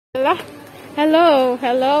Hala. Hello,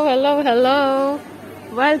 hello, hello, hello.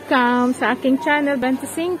 Welcome sa aking channel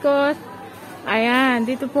 25. Ayan,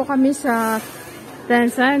 dito po kami sa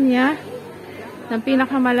Tanzania. Ng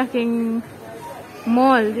pinakamalaking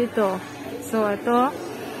mall dito. So, ito.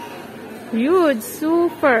 Huge,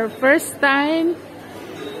 super. First time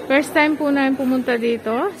po namin pumunta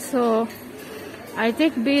dito. So, I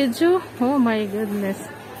take video. Oh my goodness.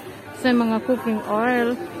 Sa mga cooking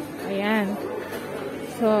oil. Ayan.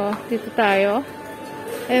 So, dito tayo.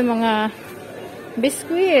 Eh, mga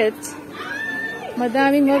biscuits.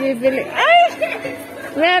 Madaming mabibili. Ay!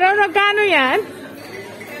 Meron, magkano yan?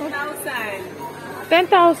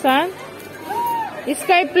 10,000? 10,000?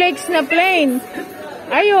 Skyflakes na plain.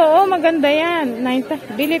 Ay, oo, maganda yan.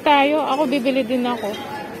 Bili tayo. Ako, bibili din ako.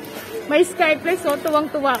 May skyflakes, so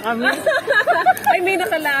tuwang-tuwa kami. Ay, may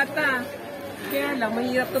nakalata. Kaya lang,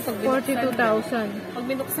 mahirap to pag binuksan. 42,000. Pag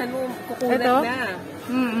binuksan mo, kukulat ito? na.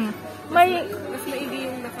 May Mas maigi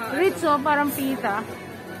yung rich, oh, parang pita.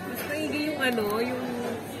 Mas maigi yung yung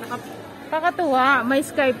Kakatuwa, may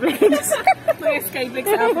skyflakes. may skyflakes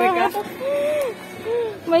sa Africa.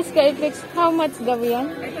 May skyflakes. How much daw yan?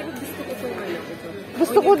 Ay, pero gusto ko itong ito.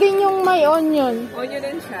 Gusto ko din yung may onion. Onion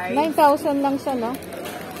and chive. 9,000 lang siya, no?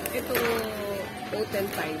 Ito, oat and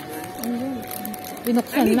fiber.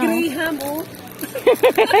 Binuksan na. Ay, graham, oh.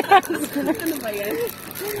 Ano ba yan?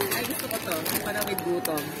 Ay, gusto ko to. Parang may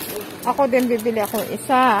gutom. Ako din, bibili ako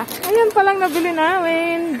isa. Ayan palang nabili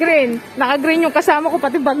namin. Green. Naka-green yung kasama ko,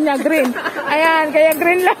 pati bag niya green. Ayan, kaya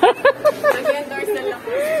green lang. Nag-endorse na lang.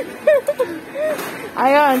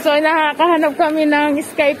 Ayun, so nakakahanap kami ng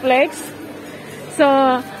skyflakes. So,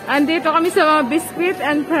 andito kami sa mga biscuit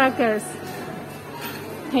and crackers.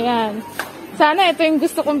 Ayan. Sana ito yung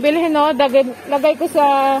gusto kong bilhin, no? Lagay ko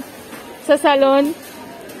sa salon.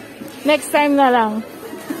 Next time na lang.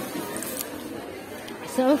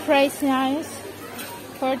 So, price niya is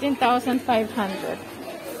 14,500.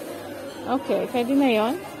 Okay, pwede na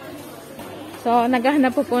yun. So,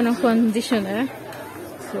 naghahanap po ng conditioner.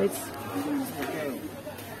 So, it's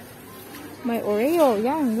may Oreo.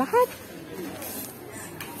 Yan, lahat.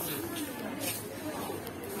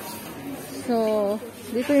 So,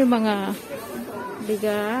 dito yung mga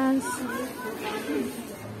bigas.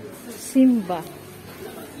 Simba.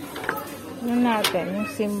 Yan natin,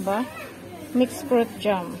 yung Simba. Mixed fruit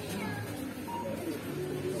jam.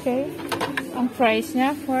 Okay. Ang price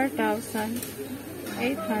niya,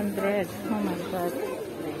 4,800. Oh my God.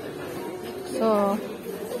 So,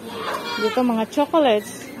 dito mga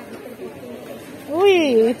chocolates.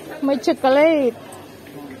 Uy! May chocolate.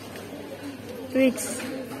 Twix.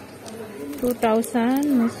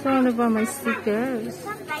 2,000. So, ano ba? May stickers.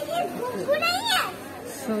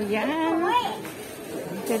 So, yan.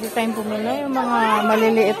 Pwede tayong pumili. Yung mga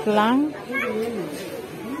maliliit lang.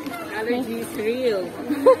 Allergy is real.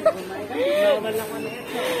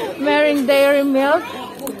 Meron dairy milk.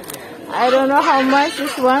 I don't know how much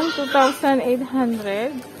this one. 2,800.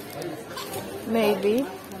 Maybe.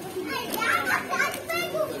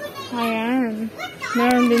 Ayan.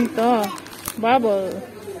 Meron din to. Bubble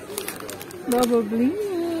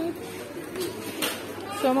bleed.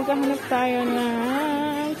 So, magkahanap tayo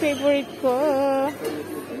ng favorite ko.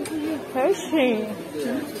 Hershey.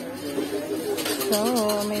 So,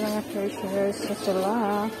 may mga Hershey's na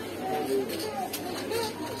sila.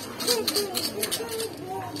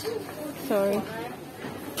 Sorry.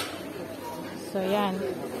 So, yan.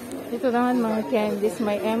 Dito naman mga candies.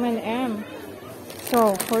 May M&M.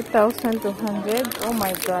 So, 4,200. Oh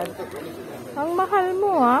my God. Ang mahal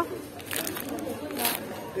mo, ha?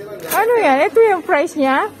 Ano yan? Ito yung price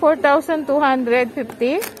niya? 4,250?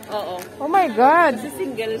 Oo. Oh my God. Kasi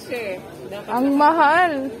single siya eh. Ang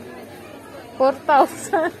mahal.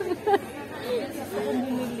 4,000.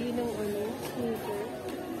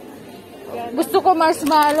 Gusto ko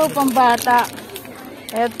marshmallow pang bata.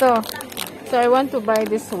 Ito. So, I want to buy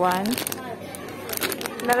this one.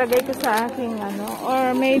 Lalagay ko sa aking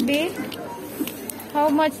or maybe how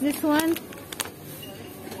much this one?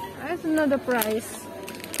 I don't know the price.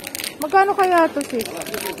 Magkano kaya ito, sis?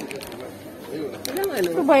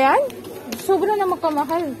 Ito ba yan? Sobra na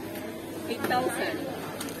magkamahal.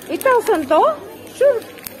 8,000. 8,000 to? Sure.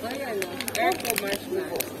 Ayan, air ko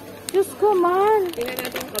marshmallow. Diyos ko, man. Tingnan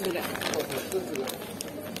natin yung kabila.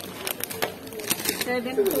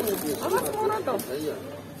 7,200. Mas mura to.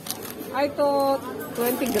 Ay, ito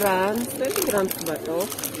 20 grams. 20 grams ba to?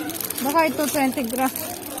 Baka ito 20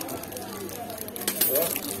 grams.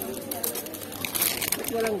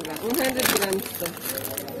 Walang grams. 100 grams to.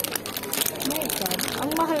 My God.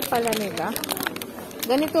 Ang mahal pala nila.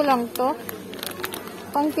 Ganito lang to.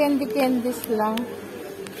 Pang candies lang.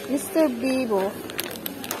 Mr. Bibo.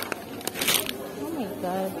 Oh my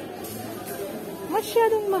God.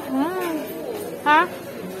 Masyadong mahal. Ha?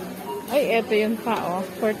 Ay, eto yun pa, oh.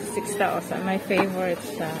 46,000. My favorite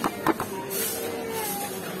siya.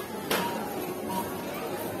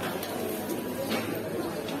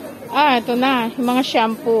 Ah, ito na. Yung mga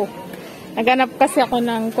shampoo. Naghanap kasi ako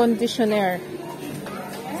ng conditioner.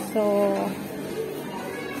 So,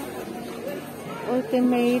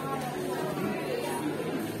 Ultimate.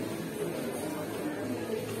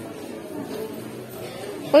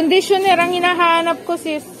 Conditioner ang hinahanap ko,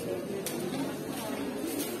 sis.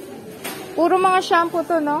 Puro mga shampoo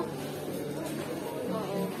to, no?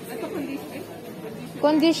 Oo. Ito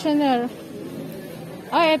Conditioner.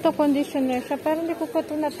 Ah, ito conditioner siya. Pero hindi ko pa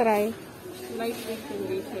ito na-try. lightweight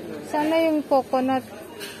conditioner. Sana yung coconut.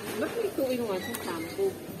 Bakit ito yung sa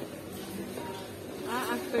shampoo?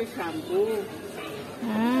 After shampoo.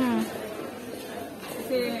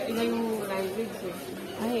 Kasi iba yung language eh.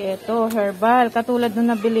 Ay, ito, herbal. Katulad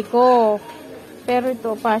nung nabili ko. Pero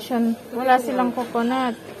ito, passion. Wala silang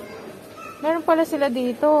coconut. Meron pala sila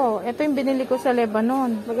dito. Ito yung binili ko sa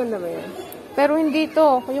Lebanon. Maganda ba yan? Pero hindi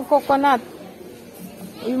to. Yung coconut.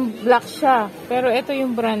 Yung black siya. Pero ito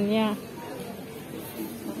yung brand niya.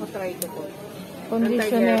 Try ko po.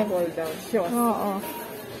 Conditioner. Sure. Oo.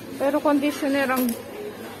 Pero conditioner ang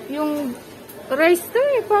yung rice to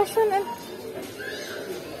eh. Passion and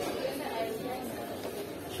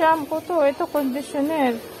shampoo to. Ito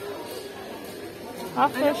conditioner.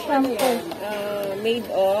 After shampoo. Made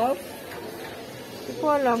of Hindi ko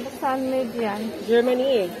alam kung saan made yan.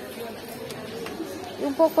 Germany.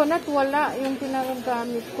 Yung coconut wala. Yung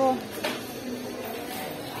pinagamit ko.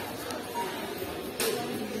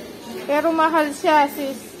 Pero mahal siya,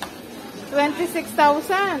 sis.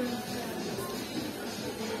 26,000.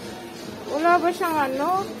 Wala ba siyang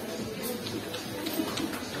ano?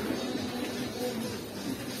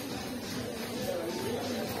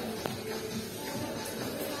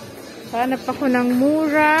 Hanap ako ng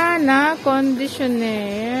mura na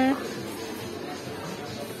conditioner.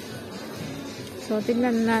 So,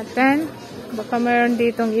 tignan natin. Baka mayroon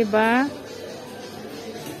ditong iba.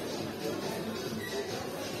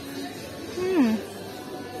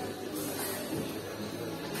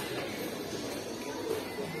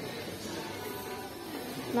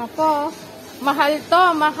 Nako, mahal to,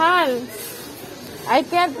 mahal. I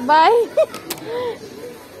can't buy.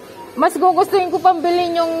 Mas gugustuhin ko pang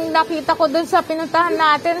bilhin yung nakita ko dun sa pinuntahan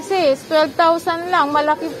natin, sis. 12,000 lang,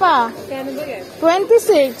 malaki pa. Kano ba yan?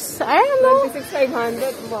 26. I don't know.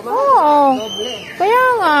 26,500. Oo. Doble. Kaya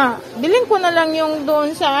nga, bilhin ko na lang yung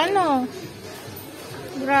doon sa ano.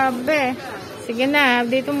 Grabe. Sige na,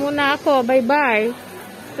 dito muna ako. Bye-bye.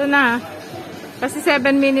 Ito na. Kasi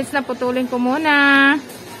 7 minutes na, putulin ko muna.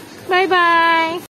 Bye-bye!